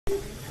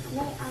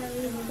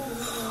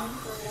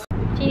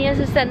今天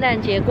是圣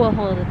诞节过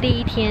后的第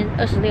一天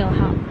，26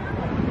号。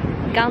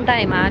刚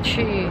带妈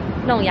去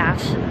弄牙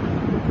齿，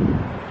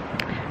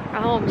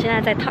然后我们现在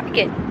在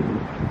Target。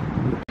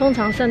通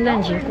常圣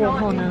诞节过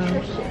后呢，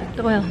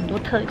都会有很多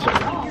特价，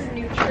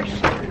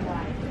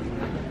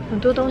很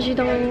多东西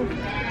都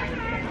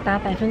达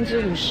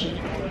50%，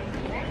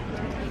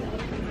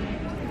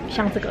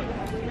像这个。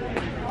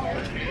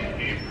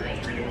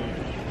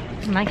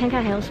我们来看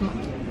看还有什么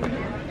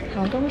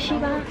好东西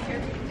吧。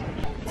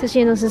这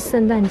些都是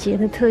圣诞节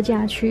的特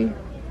价区。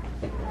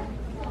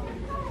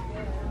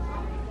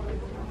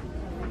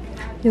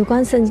 有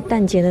关圣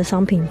诞节的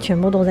商品全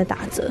部都在打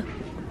折，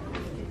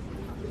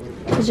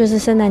这就是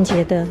圣诞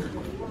节的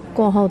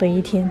过后的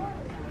一天。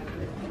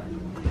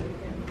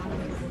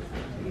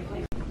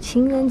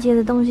情人节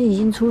的东西已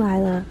经出来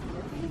了，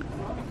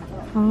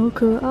好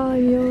可爱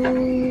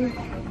哟！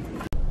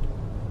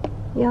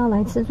要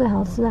来吃最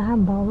好吃的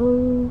汉堡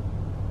喽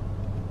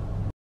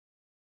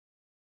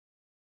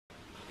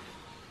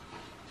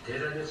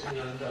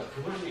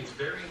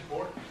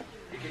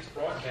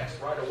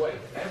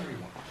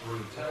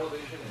！through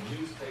television and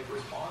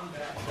newspapers on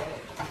that day.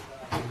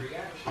 In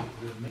reaction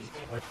to the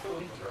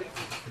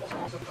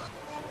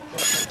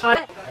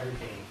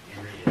everything you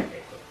read in the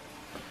paper.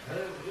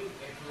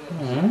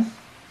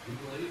 We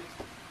believe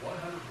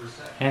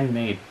 100%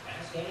 handmade.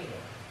 Ask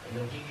anyone, and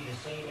they'll give you the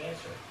same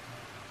answer.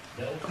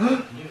 No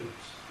fake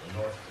news in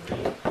North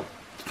Korea.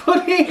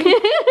 Pudding!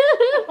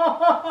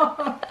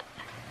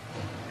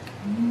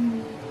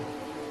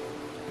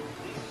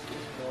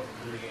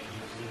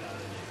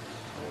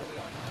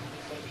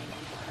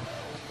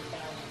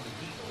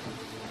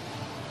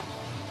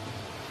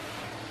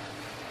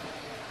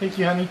 Thank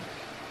you, honey.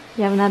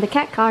 You have another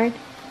cat card.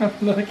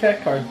 Another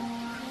cat card.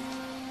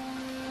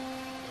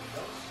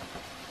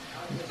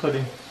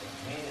 Pudding.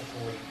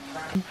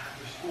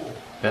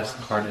 Best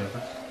card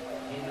ever.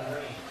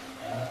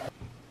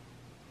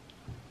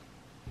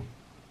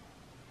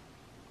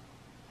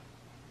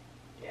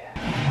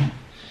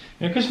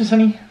 Merry Christmas,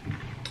 honey.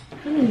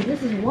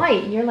 This is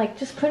white. You're like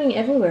just putting it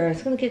everywhere.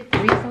 It's gonna get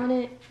grease on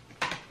it.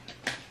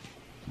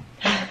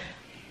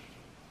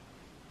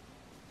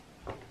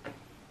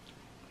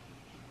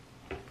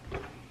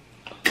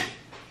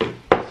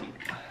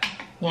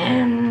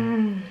 Yeah.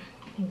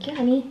 Thank you,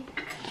 honey.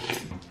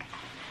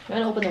 You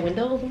want to open the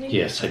window or something?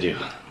 Yes, I do.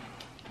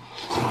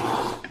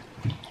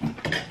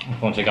 I'm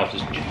going to take off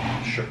this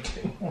shirt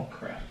too. Oh,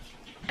 crap.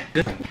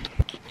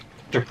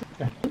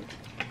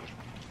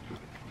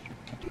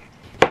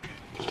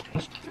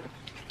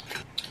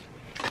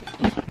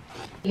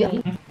 Yeah.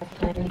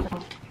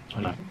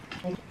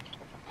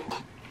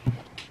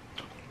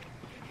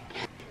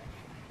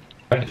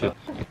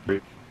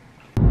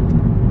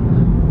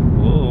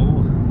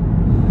 Whoa,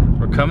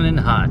 we're coming in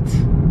hot.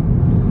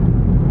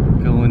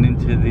 Going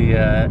into the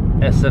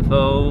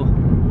SFO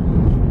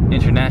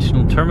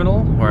International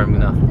Terminal, where I'm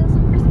gonna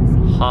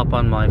hop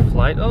on my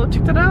flight. Oh,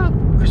 check that out!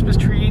 Christmas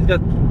trees,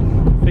 got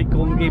fake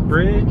Golden Gate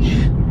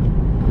Bridge,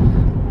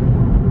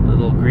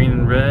 little green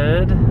and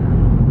red.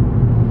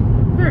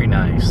 Very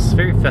nice,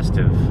 very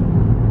festive.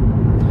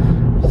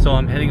 So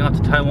I'm heading off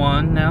to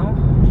Taiwan now.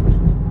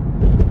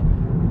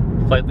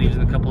 Flight leaves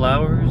in a couple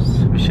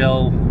hours.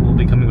 Michelle will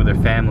be coming with her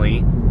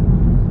family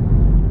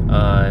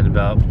in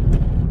about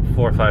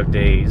 4 or 5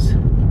 days,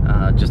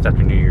 just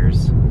after New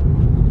Year's.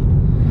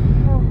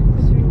 Oh,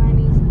 just remind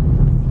me of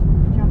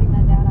dropping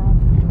my dad off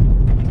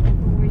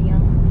when we were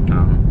young.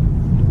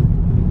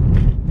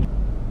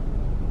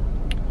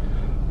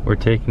 We're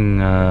taking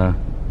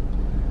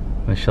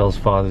Michelle's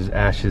father's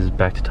ashes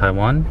back to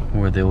Taiwan,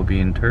 where they will be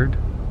interred.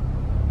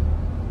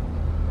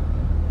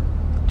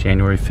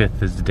 January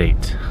 5th is the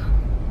date.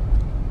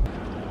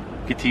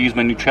 Get to use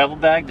my new travel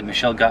bag that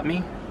Michelle got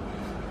me.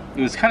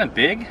 It was kind of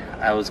big.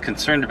 I was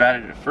concerned about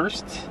it at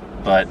first,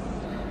 but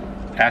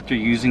after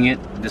using it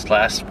this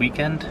last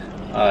weekend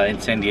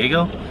in San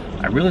Diego,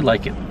 I really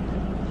like it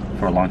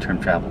for long-term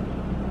travel.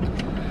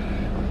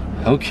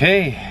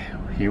 Okay,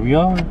 here we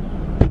are.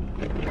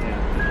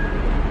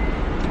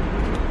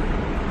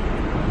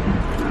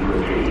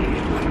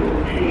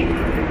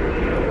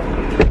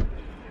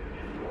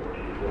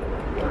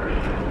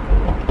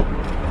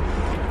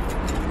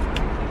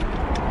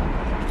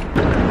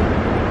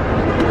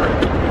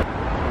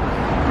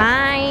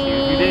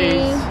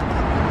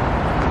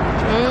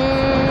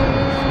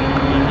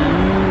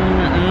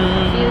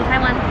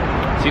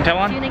 See you in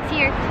Taiwan. See you next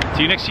year.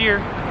 See you next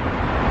year.